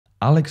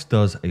Alex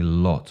does a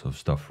lot of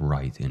stuff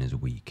right in his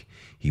week.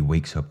 He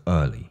wakes up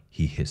early,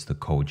 he hits the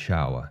cold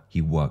shower,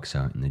 he works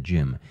out in the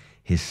gym.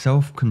 His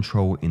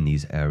self-control in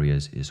these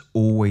areas is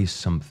always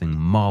something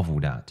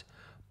marveled at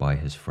by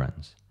his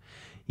friends.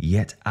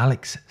 Yet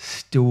Alex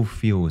still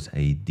feels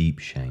a deep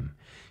shame.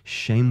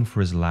 Shame for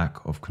his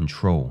lack of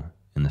control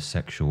in the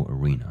sexual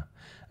arena.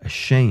 A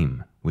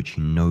shame which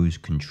he knows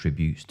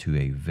contributes to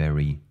a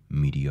very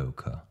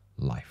mediocre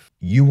life.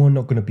 You are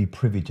not going to be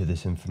privy to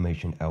this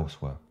information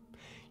elsewhere.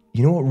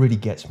 You know what really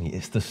gets me?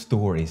 It's the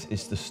stories.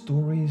 It's the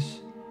stories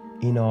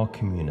in our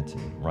community,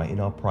 right?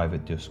 In our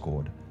private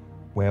Discord,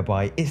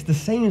 whereby it's the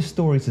same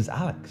stories as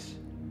Alex.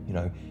 You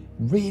know,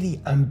 really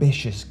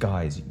ambitious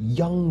guys,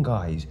 young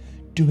guys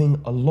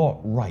doing a lot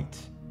right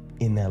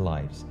in their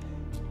lives.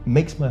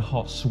 Makes my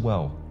heart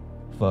swell,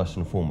 first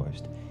and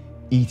foremost.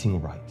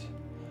 Eating right.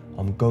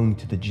 I'm going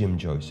to the gym,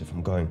 Joseph.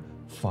 I'm going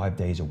 5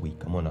 days a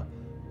week. I'm on a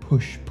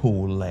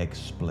push-pull leg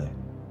split.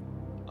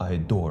 I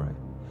adore it.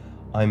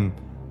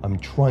 I'm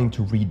trying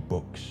to read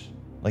books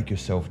like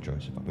yourself,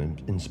 Joseph. I've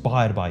been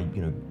inspired by,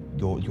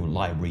 your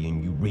library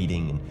and you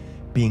reading and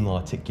being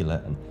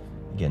articulate. And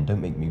again,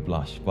 don't make me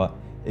blush, but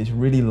it's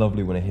really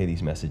lovely when I hear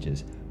these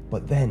messages.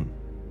 But then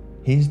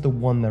here's the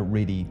one that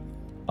really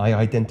I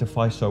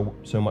identify so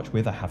much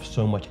with. I have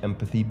so much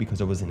empathy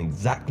because I was in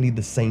exactly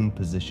the same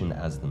position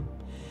as them.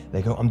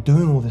 They go, I'm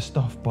doing all this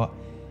stuff, but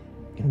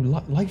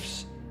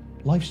life's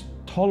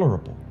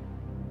tolerable.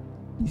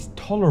 It's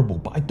tolerable,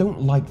 but I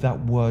don't like that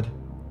word.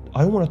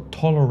 I don't want to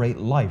tolerate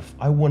life.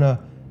 I want to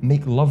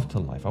make love to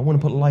life. I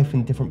want to put life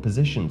in different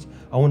positions.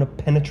 I want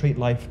to penetrate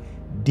life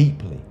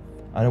deeply.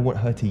 And I want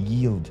her to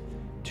yield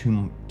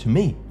to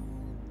me.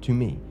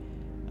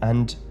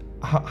 And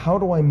how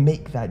do I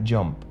make that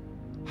jump?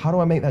 How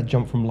do I make that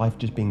jump from life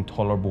just being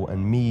tolerable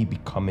and me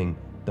becoming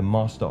the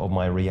master of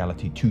my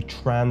reality, to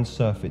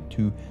transurf it,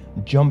 to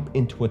jump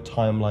into a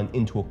timeline,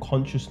 into a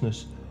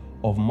consciousness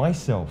of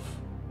myself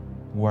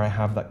where I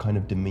have that kind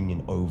of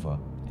dominion over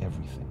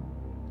everything?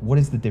 What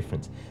is the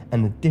difference?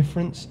 And the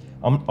difference,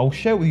 I'll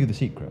share with you the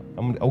secret.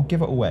 I'll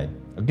give it away.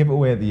 I'll give it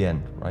away at the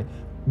end, right?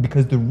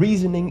 Because the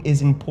reasoning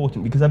is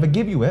important. Because if I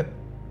give you it,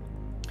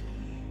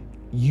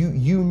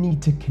 you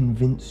need to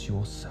convince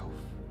yourself.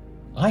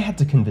 I had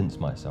to convince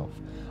myself.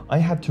 I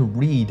had to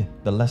read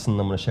the lesson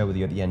I'm going to share with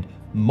you at the end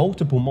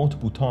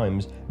multiple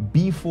times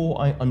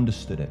before I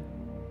understood it.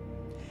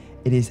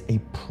 It is a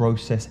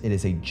process. It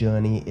is a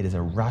journey. It is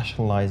a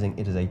rationalizing.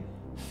 It is a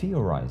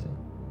theorizing,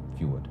 if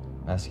you would.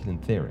 Masculine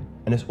theory.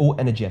 And it's all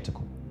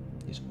energetical.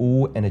 It's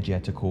all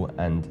energetical,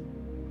 and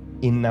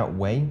in that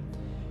way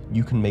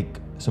you can make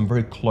some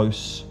very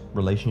close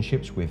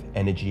relationships with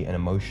energy and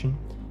emotion,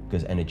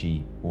 because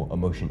energy or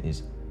emotion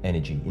is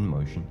energy in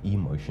motion,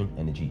 emotion,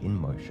 energy in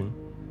motion,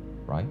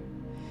 right?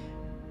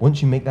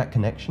 Once you make that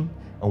connection,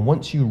 and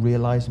once you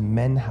realize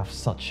men have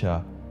such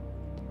a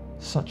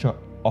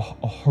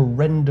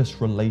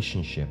horrendous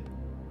relationship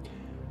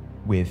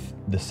with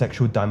the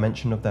sexual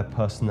dimension of their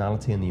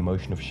personality and the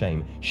emotion of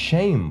shame.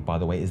 Shame, by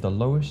the way, is the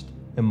lowest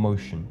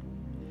emotion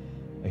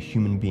a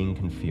human being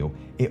can feel.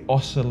 It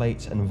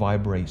oscillates and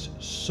vibrates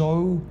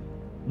so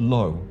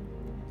low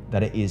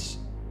that it is,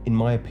 in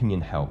my opinion,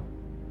 hell.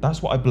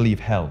 That's what I believe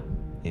hell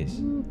is.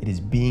 It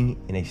is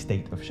being in a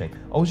state of shame.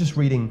 I was just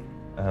reading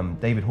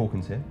David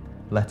Hawkins here,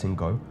 Letting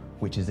Go,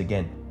 which is,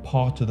 again,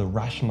 part of the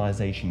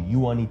rationalization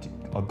you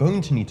are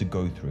going to need to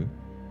go through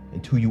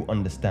until you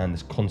understand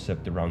this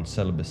concept around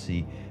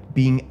celibacy,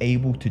 being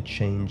able to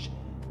change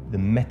the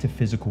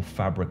metaphysical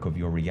fabric of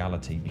your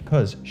reality.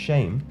 Because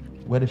shame,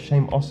 where does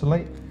shame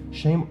oscillate?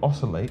 Shame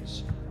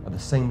oscillates at the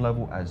same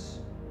level as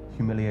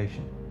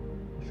humiliation.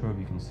 I'm sure if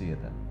you can see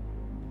it there.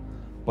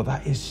 But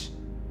that is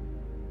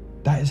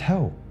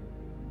hell.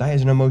 That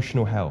is an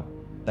emotional hell.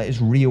 That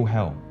is real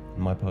hell,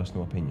 in my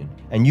personal opinion.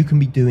 And you can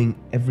be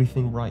doing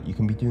everything right. You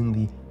can be doing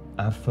the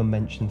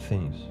aforementioned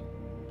things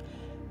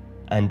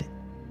and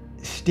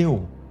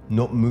still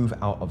not move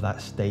out of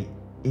that state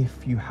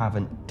if you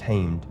haven't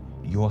tamed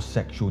your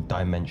sexual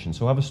dimension.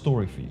 So I have a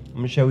story for you. I'm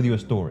going to share with you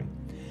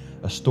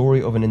a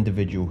story of an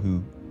individual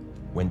who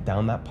went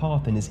down that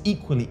path and is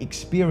equally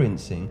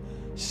experiencing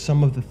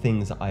some of the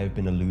things that I have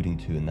been alluding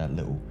to in that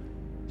little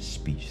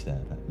speech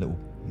there, that little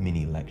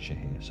mini lecture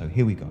here. So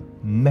here we go.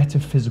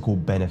 Metaphysical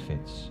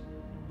benefits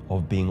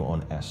of being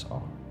on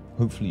SR.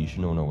 Hopefully you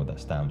should all know what that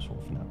stands for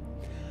now.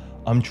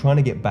 I'm trying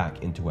to get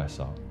back into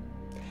SR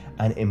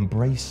and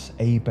embrace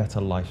a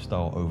better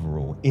lifestyle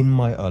overall. In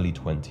my early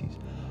 20s,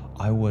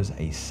 I was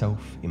a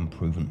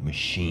self-improvement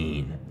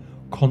machine,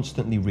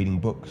 constantly reading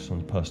books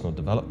on personal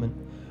development.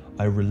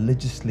 I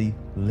religiously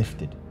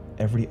lifted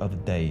every other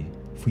day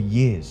for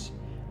years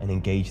and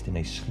engaged in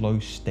a slow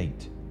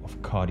state of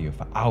cardio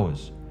for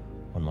hours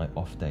on my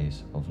off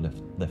days of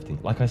lifting.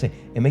 Like I say,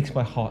 it makes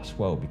my heart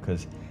swell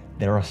because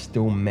there are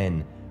still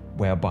men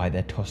whereby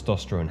their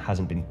testosterone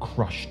hasn't been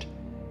crushed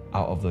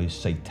out of those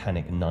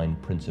satanic 9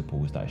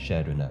 principles that I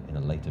shared in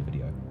a later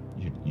video.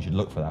 You should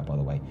look for that, by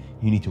the way.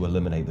 You need to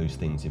eliminate those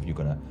things if you're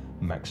going to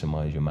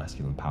maximize your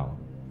masculine power.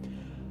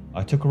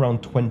 I took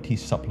around 20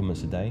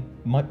 supplements a day.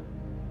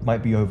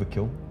 might be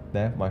overkill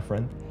there, my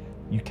friend.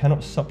 You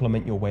cannot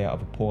supplement your way out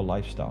of a poor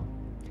lifestyle.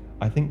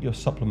 I think your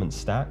supplement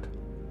stack,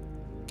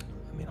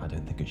 I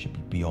don't think it should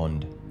be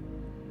beyond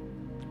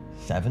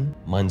 7.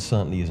 Mine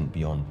certainly isn't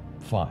beyond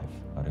 5,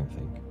 I don't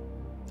think.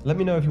 Let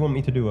me know if you want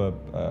me to do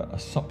a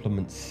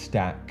supplement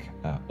stack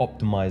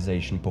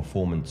optimization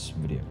performance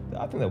video.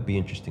 I think that would be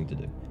interesting to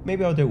do.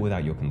 Maybe I'll do it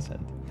without your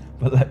consent,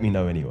 but let me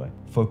know anyway.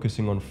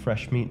 Focusing on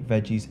fresh meat,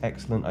 veggies,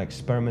 excellent. I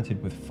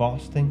experimented with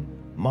fasting,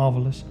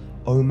 marvelous.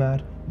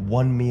 OMAD,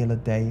 1 meal a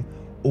day.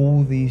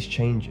 All these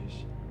changes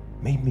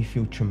made me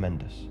feel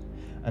tremendous,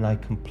 and I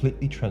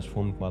completely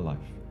transformed my life.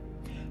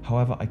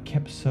 However, I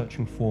kept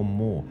searching for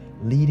more,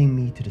 leading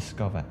me to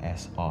discover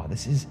SR.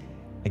 This is,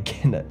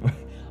 again,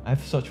 I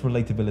have such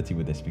relatability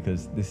with this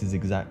because this is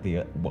exactly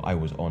what I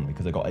was on,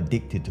 because I got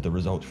addicted to the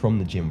results from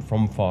the gym,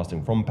 from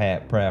fasting, from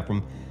prayer,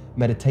 from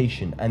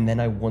meditation. And then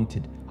I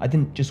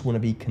didn't just want to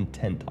be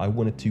content. I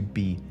wanted to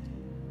be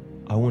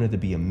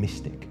a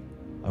mystic.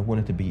 I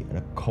wanted to be an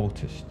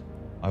occultist.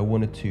 I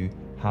wanted to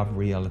have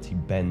reality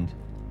bend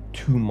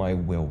to my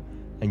will.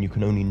 And you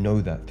can only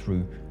know that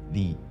through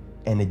the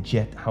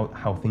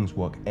how things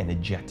work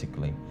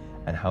energetically,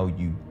 and how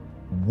you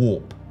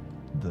warp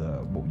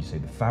the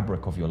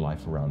fabric of your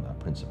life around that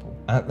principle.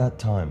 At that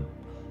time,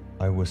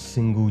 I was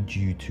single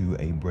due to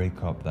a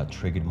breakup that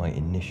triggered my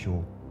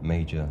initial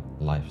major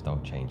lifestyle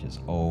changes.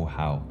 Oh,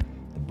 how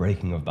the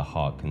breaking of the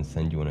heart can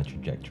send you on a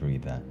trajectory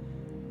that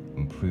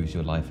improves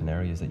your life in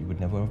areas that you would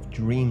never have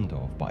dreamed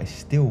of. But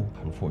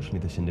unfortunately,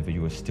 this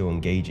individual is still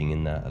engaging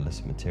in that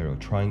illicit material.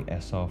 Trying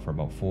SR for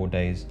about 4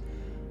 days,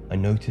 I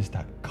noticed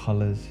that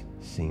colors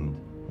seemed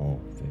more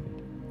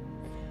vivid,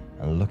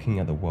 and looking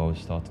at the world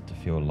started to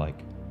feel like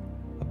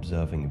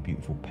observing a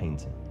beautiful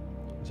painting.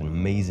 It was an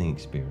amazing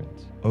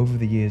experience. Over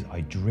the years,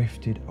 I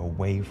drifted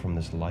away from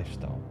this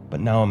lifestyle, but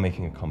now I'm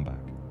making a comeback.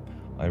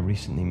 I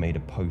recently made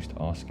a post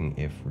asking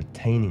if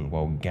retaining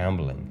while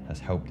gambling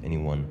has helped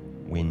anyone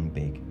win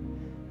big,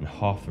 and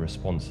half the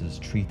responses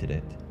treated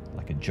it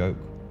like a joke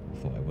or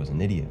thought I was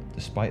an idiot.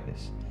 Despite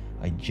this,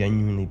 I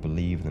genuinely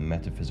believe in the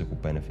metaphysical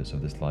benefits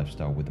of this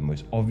lifestyle, with the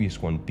most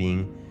obvious one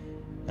being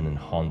an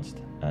enhanced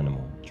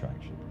animal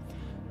attraction.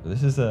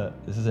 This is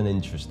an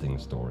interesting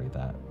story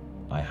that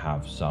I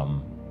have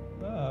some,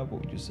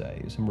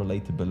 some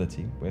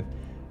relatability with.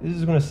 This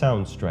is going to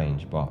sound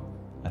strange, but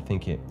I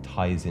think it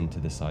ties into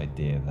this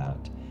idea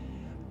that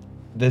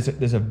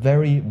there's a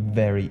very,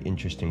 very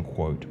interesting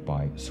quote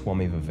by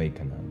Swami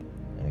Vivekananda,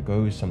 and it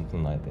goes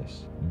something like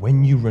this: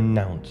 when you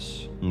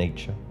renounce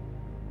nature,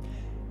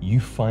 you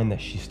find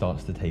that she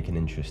starts to take an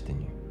interest in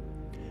you.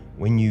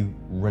 When you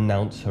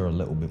renounce her a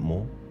little bit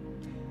more,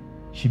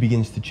 she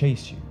begins to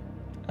chase you.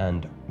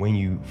 And when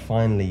you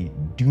finally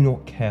do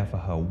not care for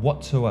her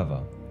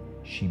whatsoever,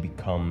 she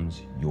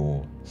becomes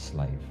your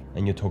slave.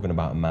 And you're talking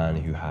about a man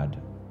who had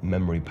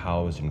memory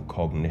powers and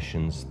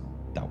cognitions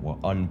that were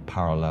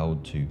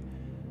unparalleled to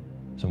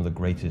some of the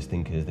greatest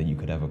thinkers that you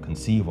could ever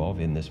conceive of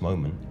in this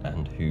moment,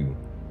 and who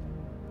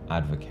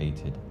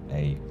advocated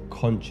a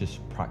conscious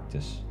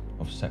practice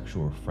of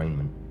sexual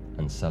refrainment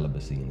and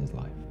celibacy in his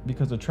life.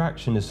 Because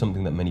attraction is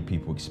something that many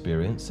people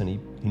experience, and he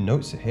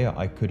notes it here.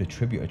 I could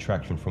attribute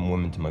attraction from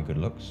women to my good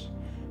looks,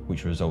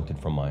 which resulted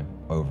from my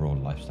overall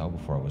lifestyle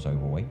before I was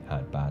overweight,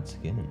 had bad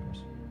skin, and was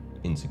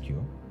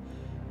insecure.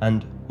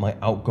 And my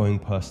outgoing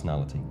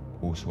personality,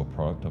 also a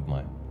product of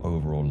my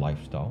overall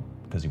lifestyle,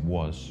 because it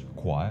was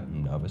quiet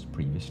and nervous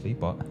previously,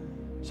 but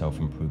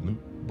self-improvement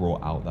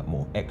brought out that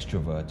more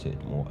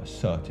extroverted, more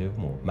assertive,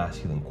 more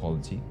masculine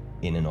quality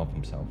in and of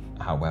himself.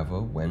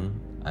 However, when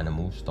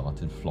animals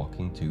started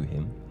flocking to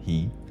him,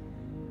 he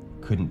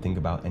couldn't think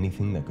about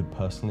anything that could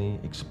personally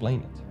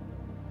explain it.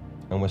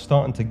 And we're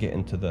starting to get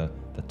into the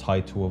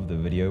title of the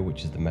video,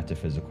 which is the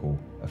metaphysical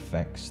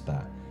effects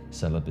that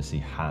celibacy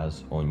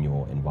has on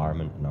your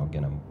environment. And now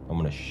again, I'm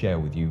going to share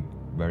with you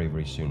very,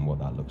 very soon what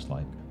that looks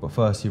like. But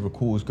first, he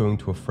recalls going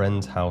to a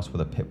friend's house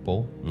with a pit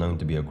bull, known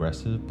to be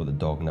aggressive, but the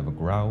dog never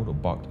growled or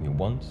barked at me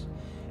once.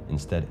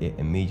 Instead, it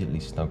immediately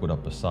snuggled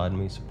up beside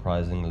me,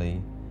 surprising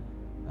the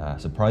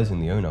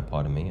owner,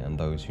 and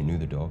those who knew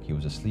the dog. He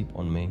was asleep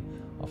on me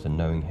after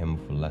knowing him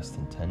for less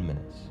than 10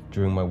 minutes.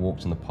 During my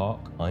walks in the park,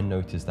 I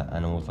noticed that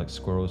animals like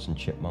squirrels and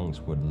chipmunks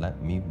would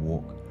let me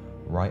walk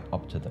right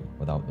up to them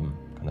without them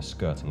kind of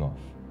skirting off.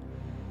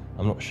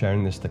 I'm not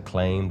sharing this to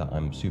claim that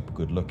I'm super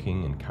good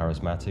looking and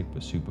charismatic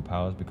with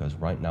superpowers, because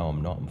right now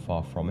I'm not, I'm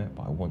far from it,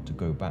 but I want to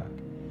go back.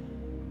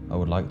 I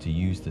would like to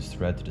use this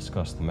thread to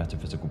discuss the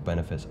metaphysical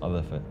benefits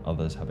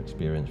others have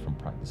experienced from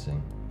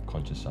practicing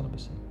conscious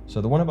celibacy. So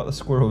the one about the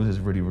squirrels is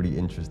really, really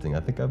interesting.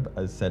 I think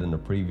I said in a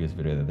previous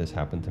video that this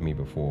happened to me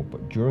before,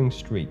 but during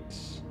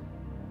streaks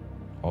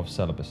of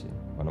celibacy,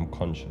 when I'm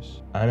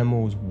conscious,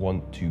 animals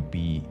want to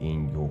be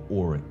in your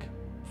auric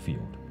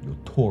field, your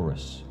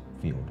Taurus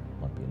field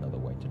might be another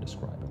way to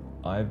describe it.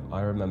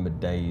 I remember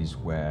days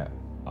where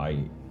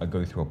I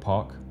go through a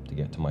park to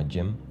get to my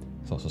gym.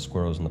 There's lots of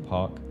squirrels in the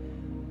park,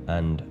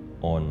 and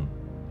on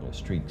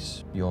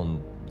streaks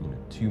beyond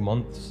 2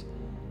 months,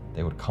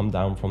 they would come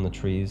down from the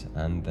trees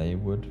and they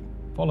would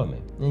follow me.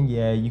 And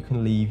yeah, you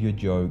can leave your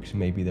jokes.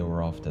 Maybe they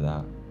were after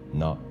that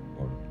nut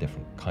or a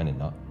different kind of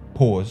nut.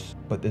 Pause.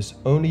 But this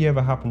only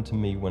ever happened to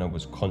me when I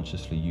was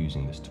consciously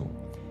using this tool.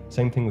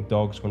 Same thing with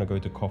dogs when I go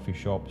to coffee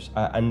shops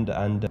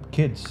and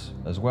kids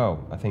as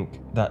well. I think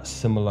that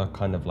similar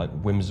kind of like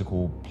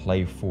whimsical,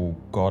 playful,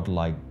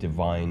 godlike,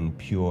 divine,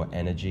 pure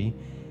energy,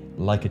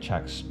 like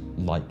attracts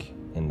like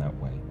in that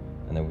way.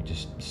 And they would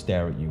just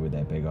stare at you with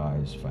their big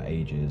eyes for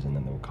ages, and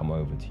then they would come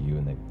over to you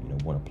and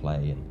they want to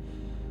play, and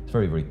it's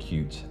very, very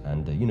cute.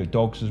 And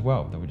dogs as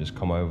well, they would just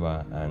come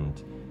over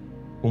and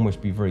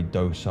almost be very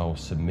docile,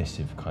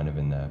 submissive kind of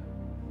in their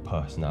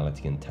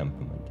personality and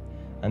temperament.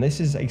 And this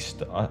is a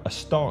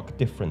stark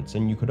difference,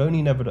 and you could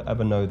only never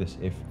ever know this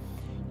if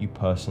you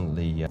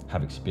personally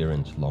have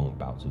experienced long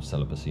bouts of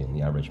celibacy, and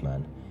the average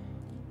man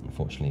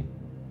unfortunately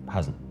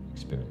hasn't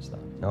experienced that.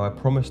 Now, I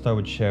promised I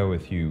would share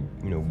with you,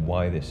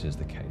 why this is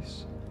the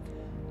case.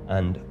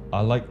 And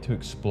I like to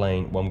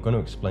explain, I'm going to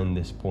explain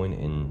this point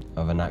in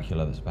a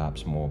vernacular that's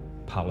perhaps more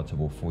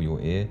palatable for your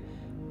ear.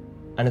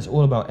 And it's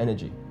all about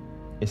energy.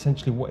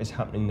 Essentially, what is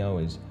happening now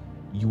is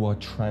you are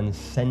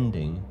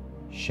transcending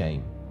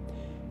shame.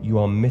 You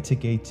are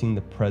mitigating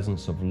the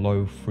presence of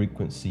low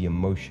frequency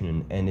emotion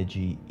and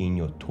energy in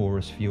your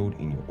torus field,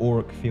 in your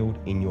auric field,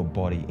 in your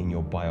body, in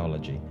your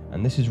biology.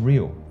 And this is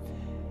real.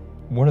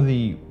 One of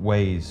the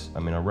ways, I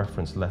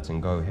referenced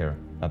letting go here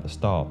at the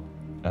start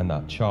and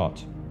that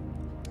chart.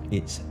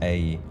 It's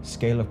a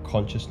scale of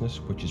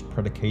consciousness which is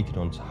predicated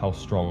on how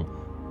strong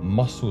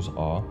muscles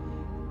are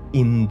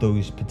in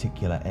those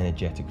particular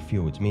energetic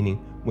fields. Meaning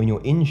when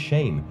you're in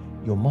shame,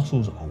 your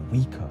muscles are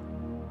weaker.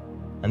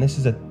 And this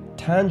is a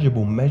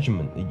tangible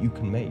measurement that you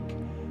can make.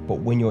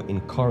 But when you're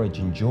in courage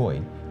and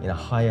joy, in a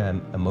higher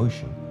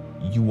emotion,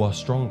 you are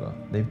stronger.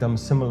 They've done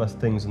similar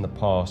things in the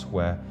past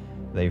where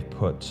they've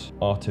put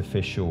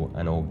artificial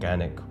and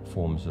organic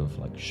forms of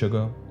like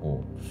sugar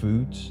or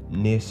foods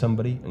near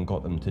somebody and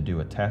got them to do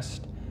a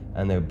test,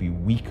 and they would be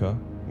weaker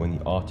when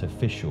the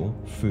artificial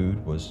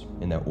food was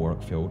in their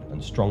auric field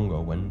and stronger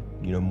when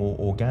more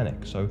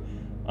organic. So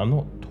I'm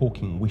not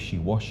talking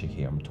wishy-washy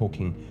here. I'm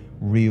talking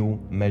real,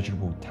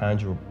 measurable,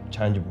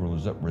 tangible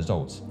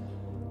results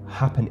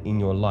happen in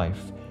your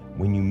life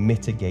when you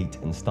mitigate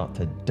and start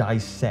to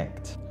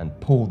dissect and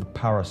pull the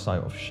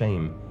parasite of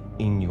shame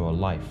in your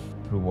life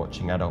through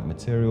watching adult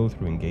material,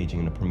 through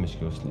engaging in a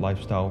promiscuous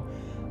lifestyle,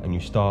 and you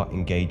start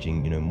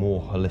engaging, more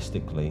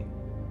holistically,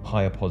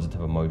 higher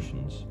positive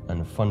emotions,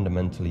 and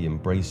fundamentally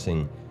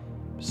embracing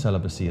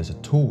celibacy as a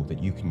tool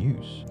that you can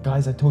use.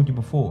 Guys, I told you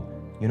before,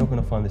 you're not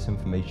going to find this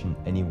information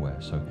anywhere,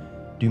 so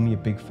do me a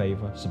big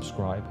favor,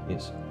 subscribe.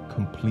 It's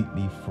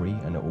completely free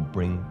and it will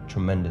bring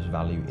tremendous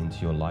value into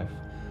your life.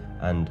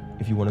 And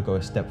if you want to go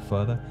a step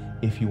further,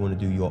 if you want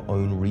to do your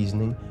own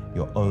reasoning,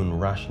 your own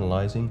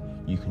rationalizing,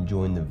 you can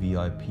join the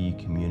VIP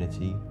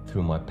community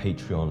through my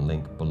Patreon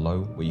link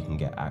below, where you can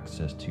get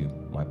access to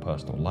my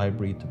personal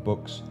library, to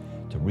books,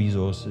 to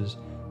resources,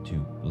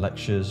 to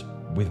lectures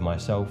with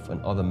myself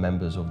and other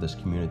members of this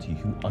community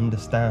who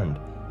understand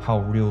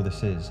how real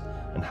this is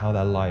and how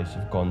their lives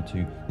have gone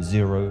to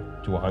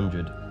 0 to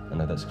 100, I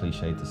know that's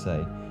cliche to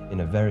say,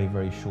 in a very,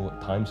 very short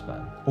time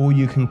span. Or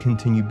you can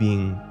continue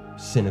being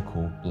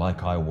cynical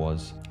like I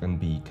was and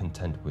be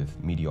content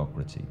with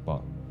mediocrity.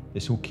 But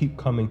this will keep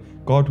coming.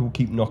 God will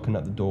keep knocking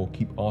at the door,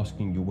 keep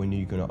asking you, when are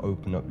you going to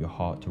open up your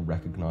heart to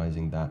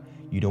recognizing that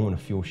you don't want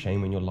to feel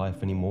shame in your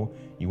life anymore.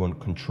 You want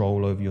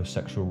control over your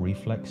sexual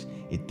reflex.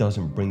 It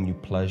doesn't bring you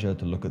pleasure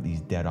to look at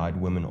these dead-eyed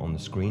women on the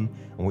screen.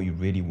 And what you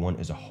really want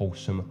is a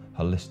wholesome,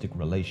 holistic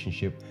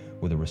relationship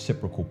with a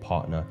reciprocal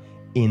partner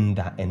in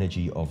that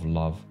energy of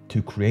love,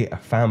 to create a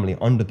family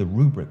under the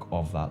rubric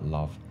of that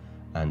love,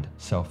 and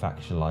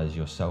self-actualize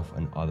yourself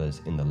and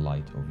others in the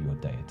light of your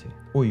deity.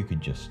 Or you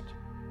could just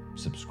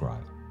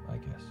subscribe, I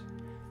guess.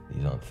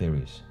 These aren't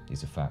theories,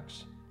 these are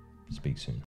facts. Speak soon.